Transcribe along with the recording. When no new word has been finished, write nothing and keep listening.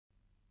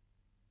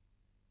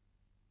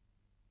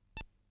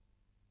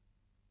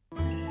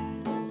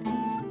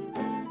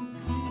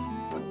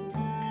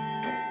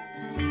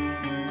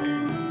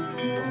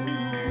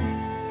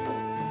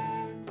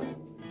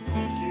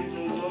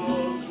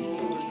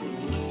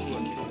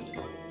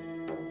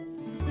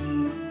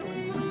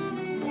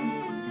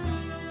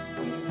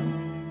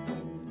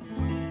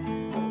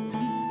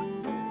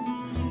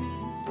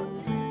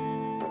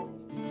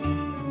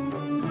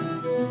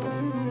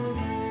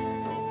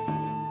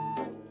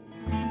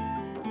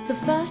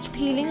The first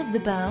pealing of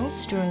the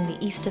bells during the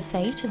Easter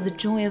fete of the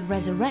Joy of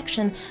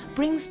Resurrection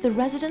brings the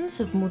residents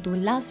of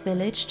Moutulla's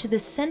village to the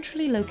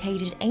centrally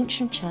located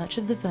ancient church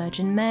of the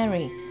Virgin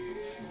Mary.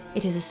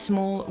 It is a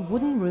small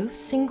wooden-roofed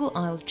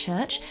single-aisled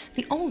church,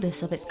 the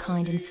oldest of its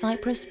kind in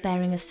Cyprus,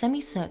 bearing a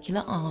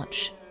semicircular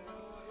arch.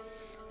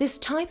 This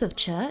type of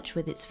church,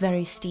 with its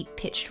very steep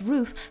pitched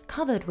roof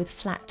covered with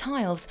flat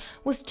tiles,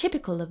 was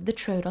typical of the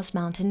Troodos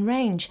mountain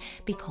range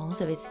because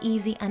of its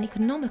easy and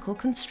economical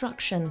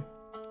construction.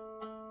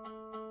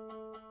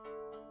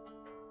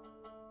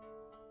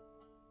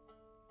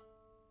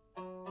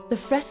 The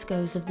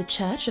frescoes of the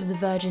Church of the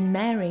Virgin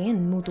Mary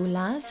in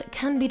Moutullā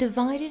can be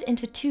divided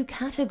into two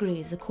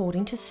categories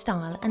according to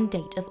style and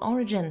date of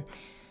origin.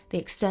 The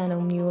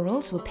external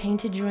murals were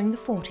painted during the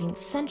 14th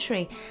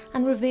century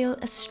and reveal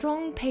a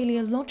strong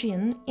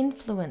Paleologian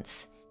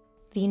influence.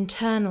 The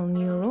internal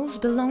murals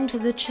belong to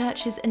the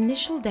church's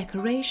initial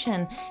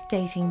decoration,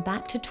 dating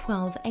back to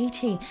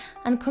 1280,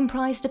 and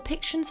comprise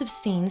depictions of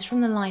scenes from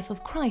the life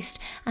of Christ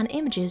and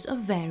images of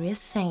various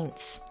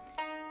saints.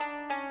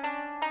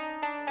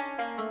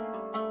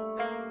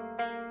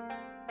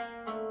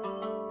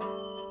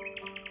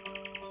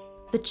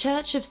 The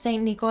Church of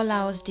St.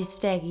 Nikolaos di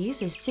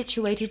Stέγης is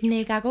situated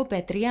near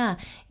Gagopetria,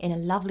 in a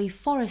lovely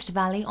forest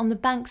valley on the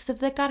banks of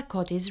the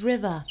Karkotis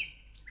River.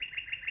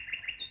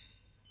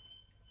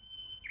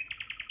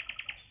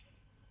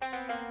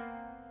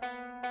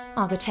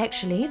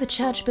 Architecturally, the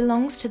church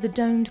belongs to the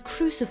domed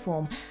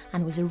cruciform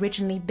and was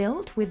originally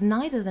built with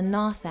neither the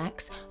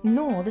narthex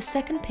nor the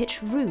second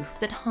pitch roof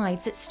that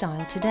hides its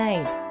style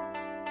today.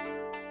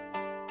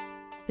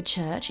 The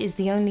church is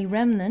the only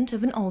remnant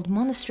of an old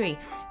monastery,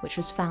 which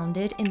was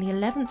founded in the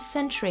 11th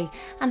century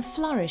and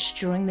flourished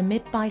during the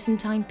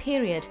mid-Byzantine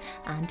period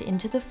and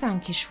into the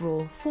Frankish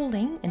rule,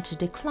 falling into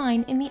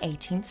decline in the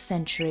 18th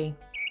century.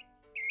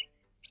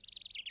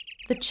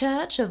 The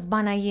church of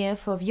Panagía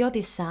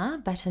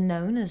Foviotissa, better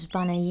known as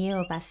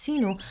Panagía of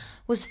Asínου,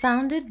 was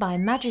founded by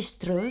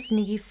Magistros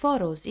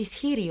Nikiforos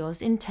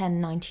Ishirios in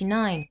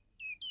 1099.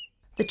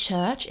 The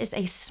church is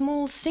a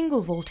small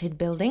single-vaulted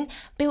building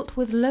built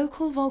with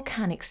local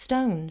volcanic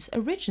stones,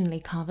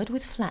 originally covered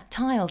with flat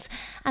tiles,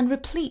 and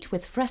replete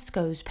with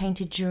frescoes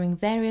painted during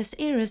various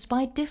eras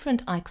by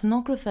different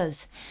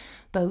iconographers.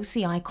 Both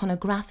the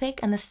iconographic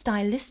and the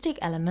stylistic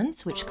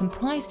elements which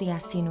comprise the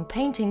Asinu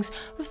paintings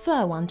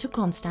refer one to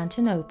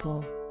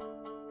Constantinople.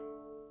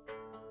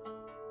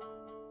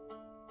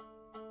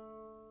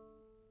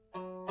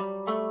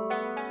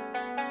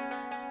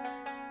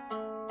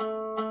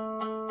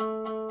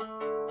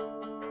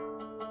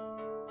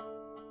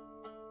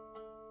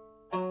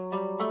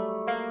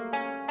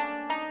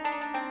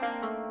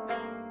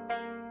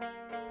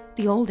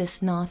 The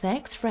oldest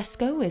narthex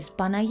fresco is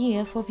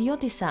Panagía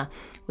Foviotissa,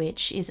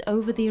 which is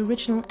over the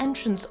original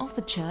entrance of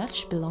the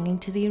church, belonging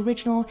to the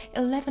original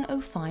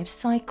 1105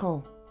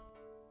 cycle.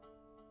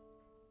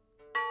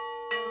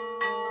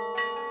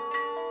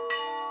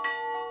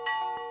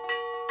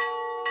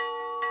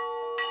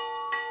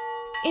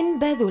 In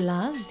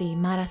Pedula, the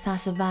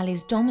Marathassa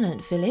Valley's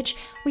dominant village,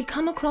 we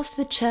come across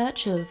the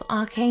church of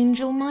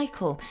Archangel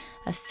Michael,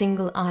 a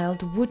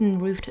single-aisled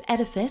wooden-roofed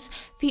edifice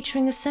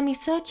featuring a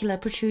semicircular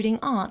protruding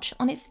arch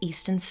on its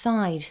eastern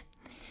side.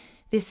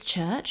 This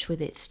church,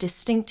 with its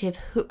distinctive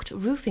hooked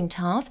roofing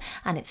tiles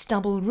and its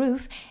double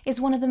roof,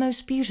 is one of the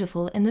most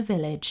beautiful in the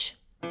village.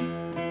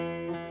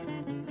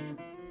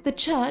 The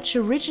church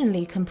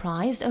originally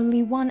comprised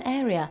only one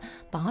area,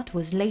 but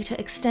was later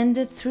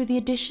extended through the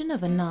addition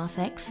of a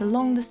narthex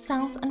along the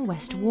south and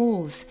west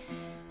walls.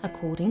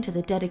 According to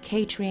the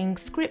dedicatory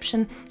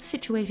inscription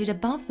situated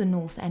above the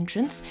north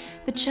entrance,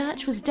 the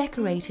church was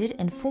decorated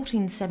in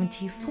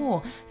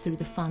 1474 through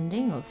the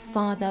funding of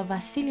Father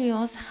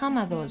Vasilios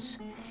Hamados.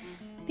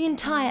 The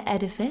entire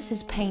edifice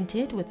is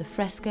painted, with the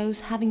frescoes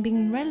having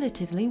been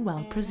relatively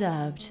well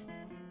preserved.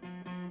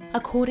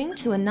 According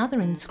to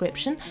another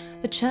inscription,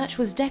 the church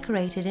was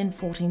decorated in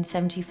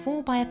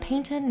 1474 by a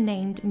painter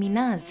named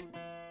Minas.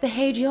 The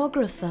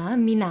hagiographer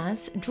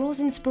Minas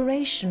draws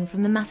inspiration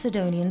from the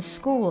Macedonian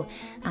school,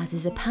 as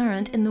is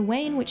apparent in the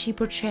way in which he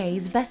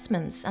portrays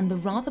vestments and the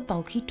rather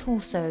bulky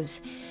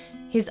torsos.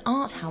 His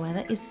art,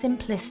 however, is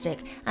simplistic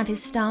and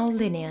his style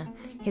linear.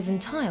 His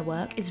entire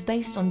work is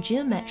based on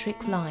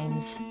geometric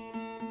lines.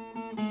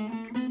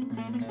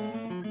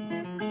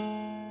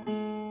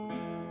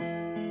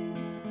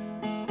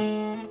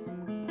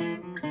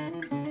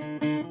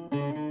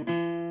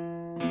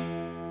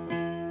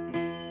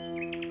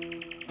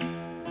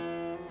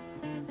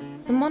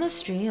 The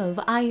monastery of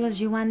Άγιος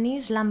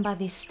Ιωάννης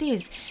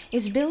Λαμπαδιστής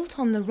is built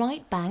on the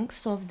right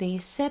banks of the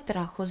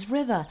Setrachos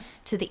river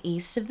to the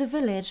east of the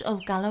village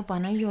of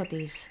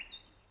Galopanagiotis.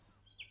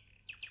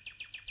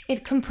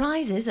 It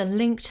comprises a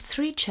linked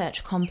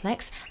three-church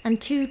complex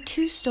and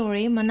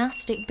two-story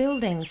monastic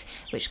buildings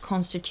which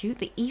constitute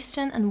the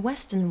eastern and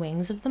western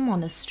wings of the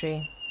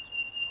monastery.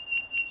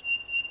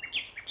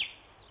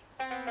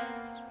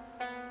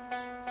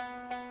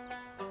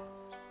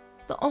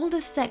 The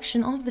oldest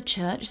section of the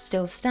church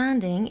still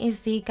standing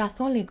is the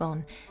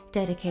Katholigon,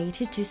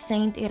 dedicated to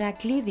Saint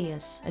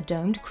Heraclidius, a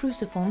domed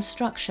cruciform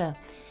structure.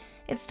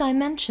 Its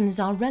dimensions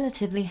are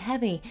relatively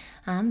heavy,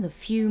 and the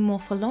few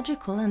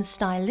morphological and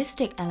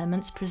stylistic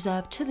elements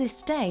preserved to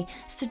this day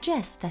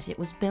suggest that it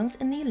was built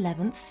in the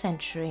 11th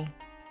century.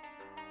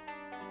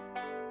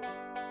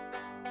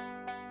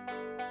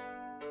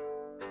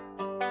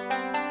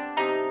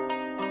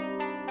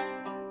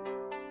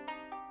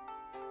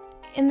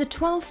 In the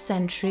 12th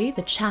century,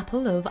 the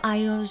chapel of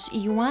Άγιος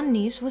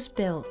Ιωάννης was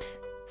built.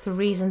 For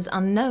reasons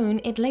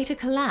unknown, it later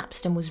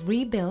collapsed and was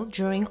rebuilt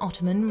during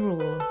Ottoman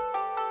rule.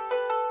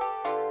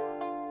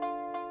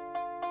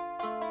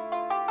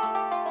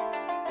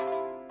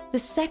 The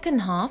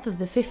second half of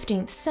the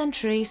 15th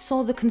century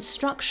saw the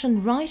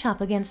construction right up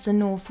against the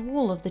north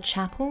wall of the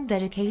chapel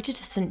dedicated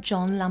to St.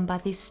 John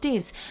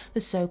Lambadistis,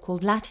 the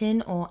so-called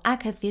Latin or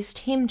Akathist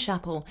hymn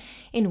chapel,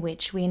 in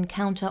which we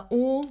encounter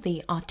all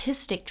the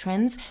artistic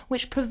trends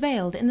which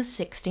prevailed in the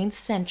 16th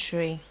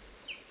century.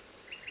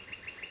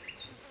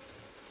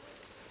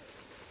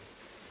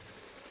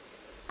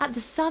 At the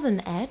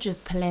southern edge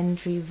of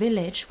Pelένδrι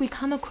village, we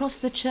come across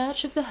the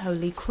Church of the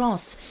Holy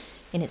Cross.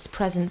 In its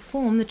present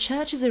form, the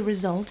church is a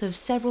result of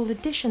several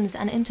additions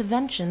and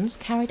interventions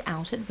carried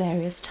out at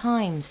various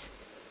times.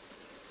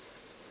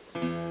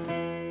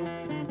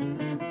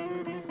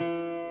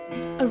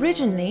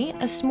 Originally,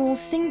 a small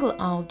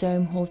single-aisle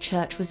dome hall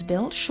church was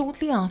built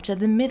shortly after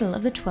the middle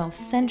of the 12th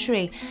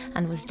century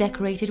and was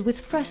decorated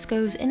with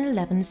frescoes in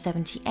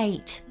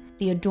 1178.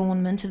 The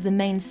adornment of the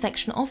main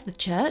section of the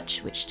church,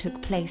 which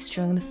took place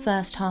during the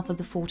first half of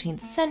the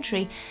 14th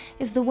century,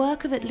 is the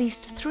work of at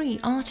least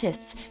 3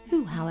 artists,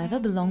 who, however,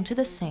 belong to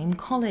the same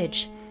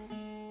college.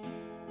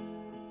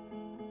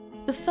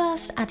 The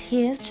first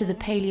adheres to the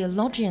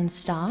Paleologian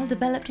style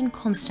developed in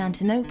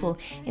Constantinople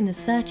in the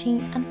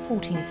 13th and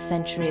 14th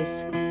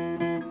centuries.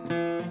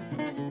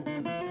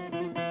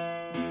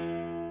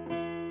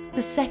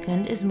 The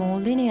second is more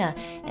linear,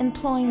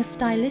 employing a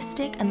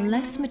stylistic and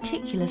less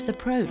meticulous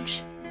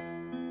approach.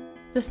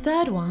 The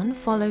third one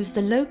follows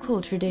the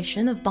local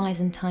tradition of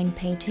Byzantine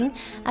painting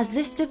as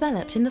this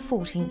developed in the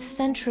 14th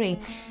century,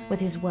 with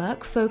his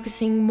work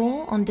focusing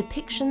more on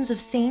depictions of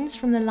scenes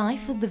from the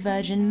life of the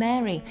Virgin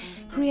Mary,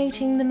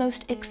 creating the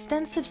most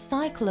extensive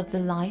cycle of the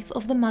life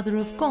of the Mother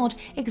of God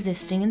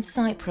existing in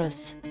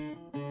Cyprus.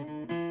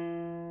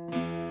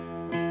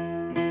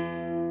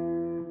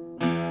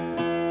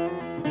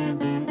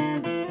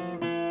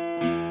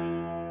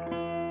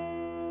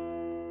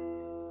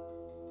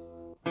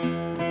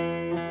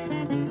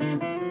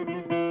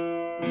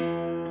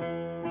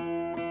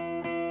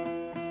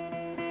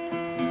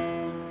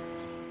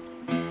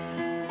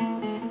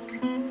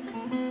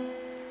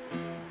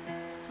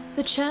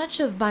 The church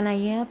of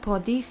Panagya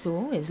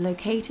Pοδíthou is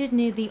located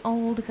near the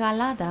old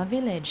Galada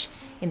village,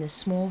 in the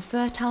small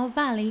fertile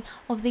valley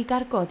of the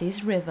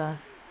Gargodis River.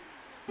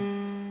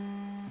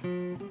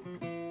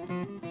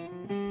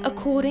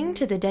 According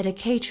to the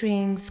dedicatory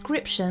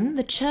inscription,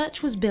 the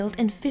church was built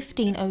in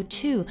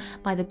 1502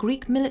 by the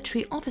Greek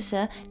military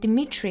officer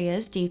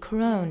Demetrius de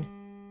Coron.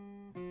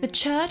 The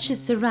church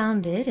is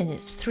surrounded in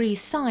its 3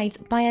 sides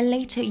by a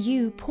later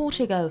yew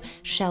portico,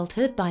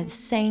 sheltered by the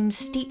same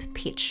steep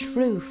pitched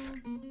roof.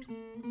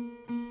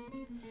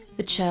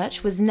 The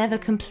church was never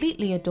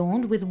completely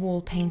adorned with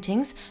wall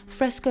paintings.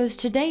 Frescoes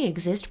today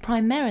exist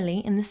primarily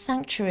in the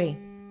sanctuary.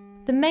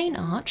 The main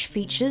arch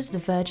features the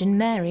Virgin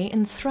Mary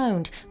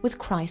enthroned with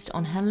Christ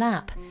on her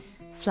lap.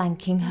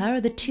 Flanking her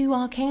are the 2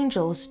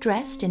 archangels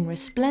dressed in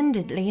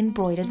resplendently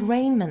embroidered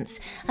raiments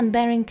and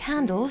bearing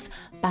candles,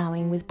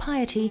 bowing with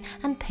piety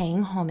and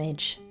paying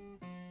homage.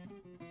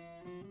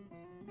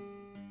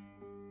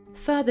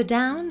 Further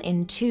down,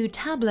 in 2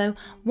 tableaux,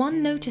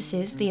 one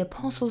notices the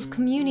Apostles'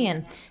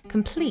 Communion,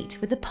 complete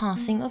with the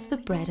passing of the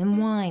bread and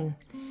wine.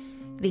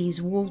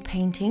 These wall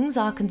paintings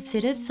are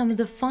considered some of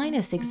the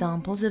finest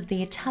examples of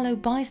the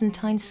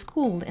Italo-Byzantine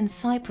school in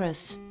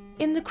Cyprus.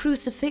 In the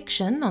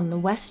crucifixion on the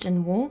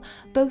western wall,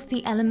 both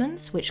the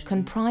elements which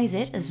comprise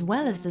it as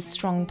well as the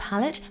strong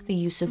palette, the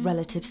use of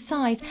relative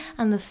size,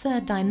 and the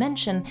third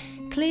dimension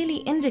clearly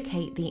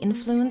indicate the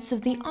influence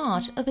of the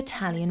art of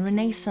Italian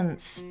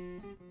Renaissance.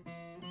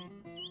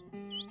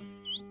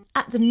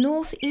 At the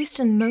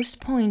northeasternmost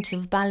point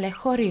of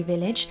Ballechori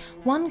village,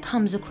 one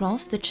comes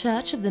across the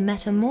Church of the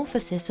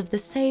Metamorphosis of the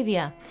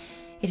Saviour.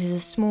 It is a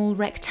small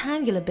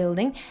rectangular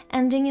building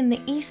ending in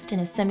the east in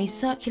a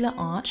semicircular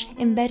arch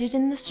embedded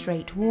in the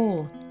straight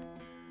wall.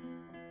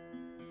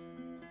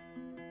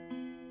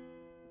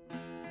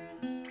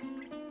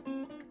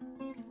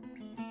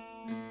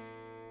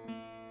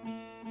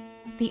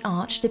 The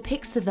arch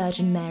depicts the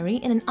Virgin Mary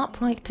in an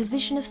upright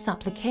position of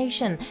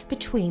supplication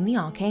between the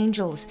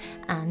archangels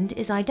and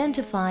is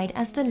identified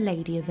as the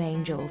Lady of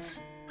Angels.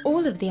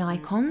 All of the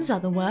icons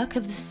are the work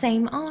of the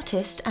same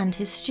artist and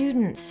his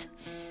students.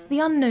 The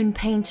unknown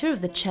painter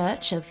of the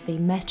Church of the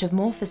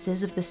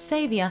Metamorphoses of the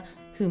Saviour,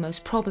 who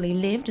most probably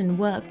lived and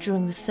worked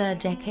during the 3rd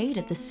decade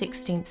of the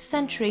 16th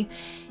century,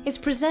 is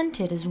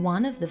presented as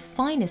one of the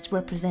finest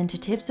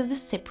representatives of the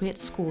Cypriot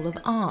school of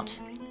art.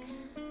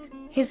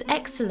 His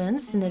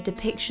excellence in the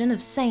depiction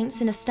of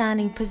saints in a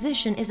standing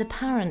position is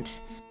apparent.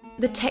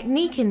 The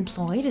technique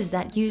employed is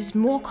that used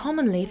more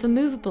commonly for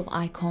movable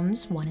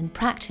icons, one in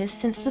practice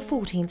since the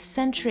 14th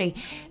century,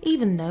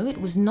 even though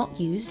it was not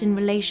used in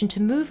relation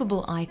to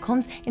movable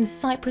icons in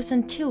Cyprus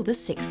until the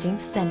 16th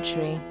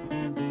century.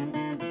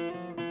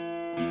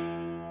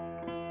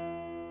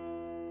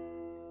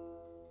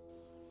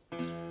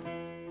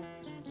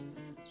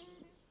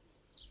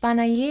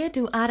 Panagya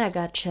du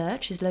Áraga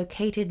church is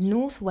located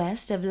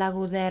northwest of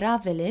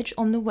Lagoudera village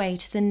on the way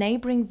to the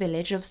neighbouring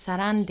village of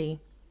Sarandi.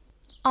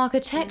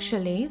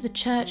 Architecturally, the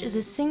church is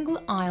a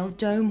single-aisle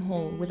dome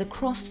hall with a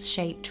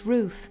cross-shaped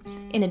roof.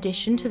 In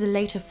addition to the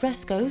later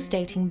frescoes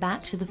dating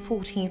back to the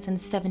 14th and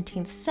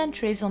 17th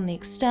centuries on the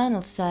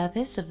external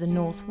surface of the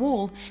north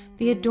wall,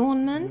 the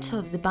adornment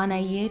of the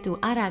Panagya du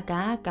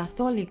Áraga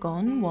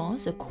Katholikon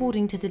was,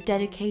 according to the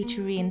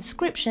dedicatory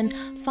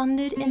inscription,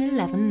 funded in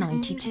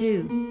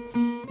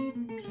 1192.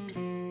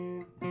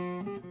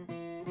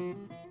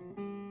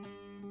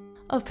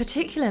 Of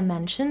particular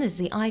mention is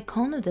the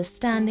icon of the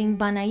standing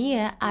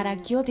Panagya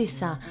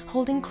Aragiodissa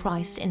holding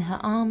Christ in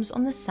her arms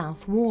on the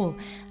south wall,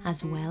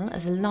 as well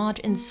as a large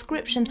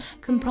inscription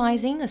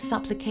comprising a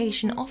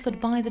supplication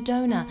offered by the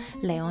donor,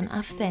 Leon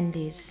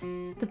Afthendis.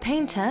 The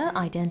painter,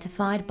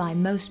 identified by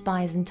most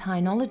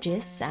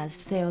Byzantinologists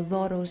as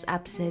Theodoros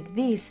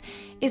Apsevdis,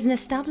 is an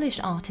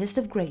established artist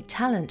of great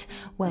talent,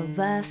 well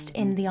versed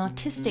in the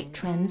artistic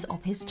trends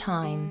of his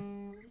time.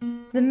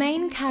 The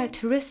main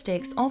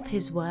characteristics of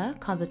his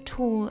work are the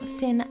tall,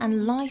 thin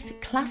and lithe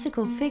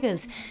classical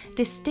figures,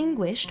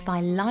 distinguished by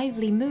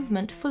lively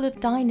movement full of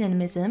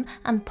dynamism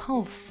and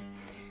pulse,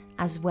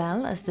 as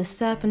well as the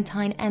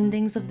serpentine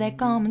endings of their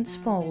garments'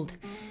 fold.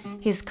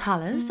 His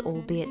colours,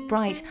 albeit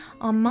bright,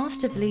 are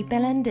masterfully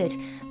blended,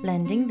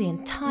 lending the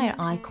entire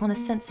icon a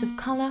sense of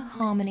colour,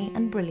 harmony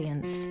and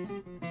brilliance.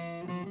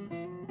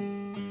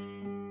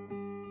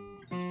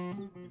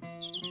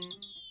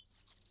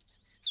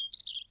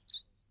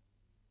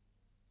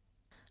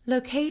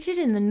 Located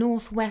in the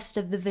northwest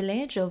of the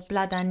village of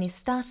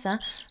Bladanistasa,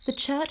 the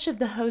Church of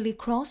the Holy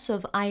Cross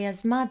of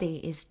Aghiasmati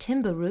is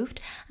timber-roofed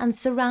and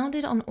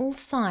surrounded on all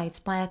sides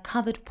by a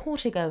covered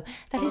portico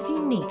that is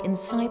unique in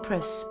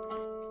Cyprus.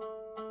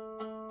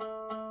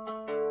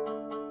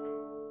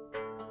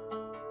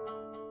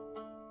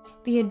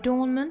 The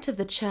adornment of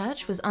the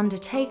church was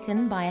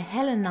undertaken by a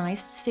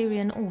Hellenized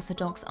Syrian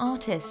Orthodox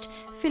artist,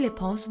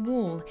 Philippos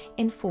Wall,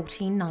 in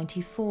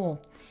 1494.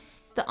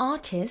 The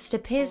artist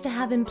appears to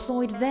have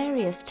employed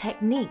various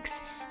techniques,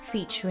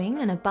 featuring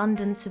an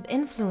abundance of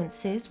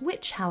influences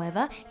which,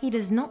 however, he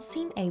does not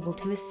seem able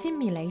to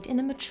assimilate in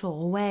a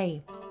mature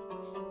way.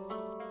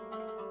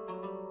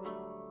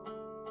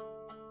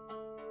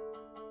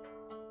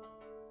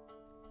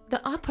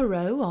 The upper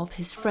row of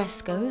his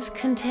frescoes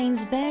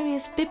contains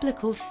various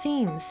biblical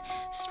scenes,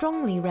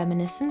 strongly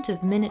reminiscent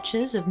of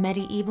miniatures of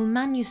medieval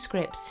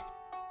manuscripts.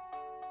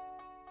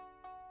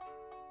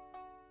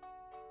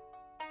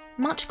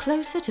 Much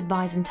closer to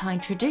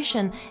Byzantine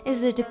tradition is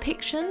the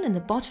depiction in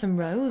the bottom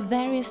row of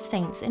various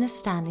saints in a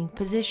standing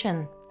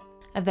position.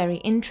 A very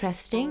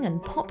interesting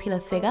and popular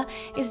figure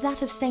is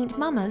that of Saint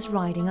Mamas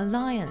riding a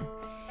lion.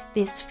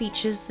 This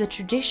features the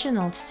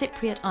traditional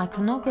Cypriot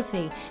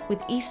iconography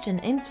with Eastern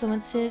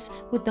influences,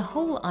 with the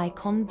whole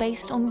icon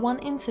based on one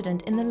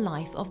incident in the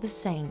life of the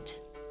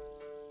saint.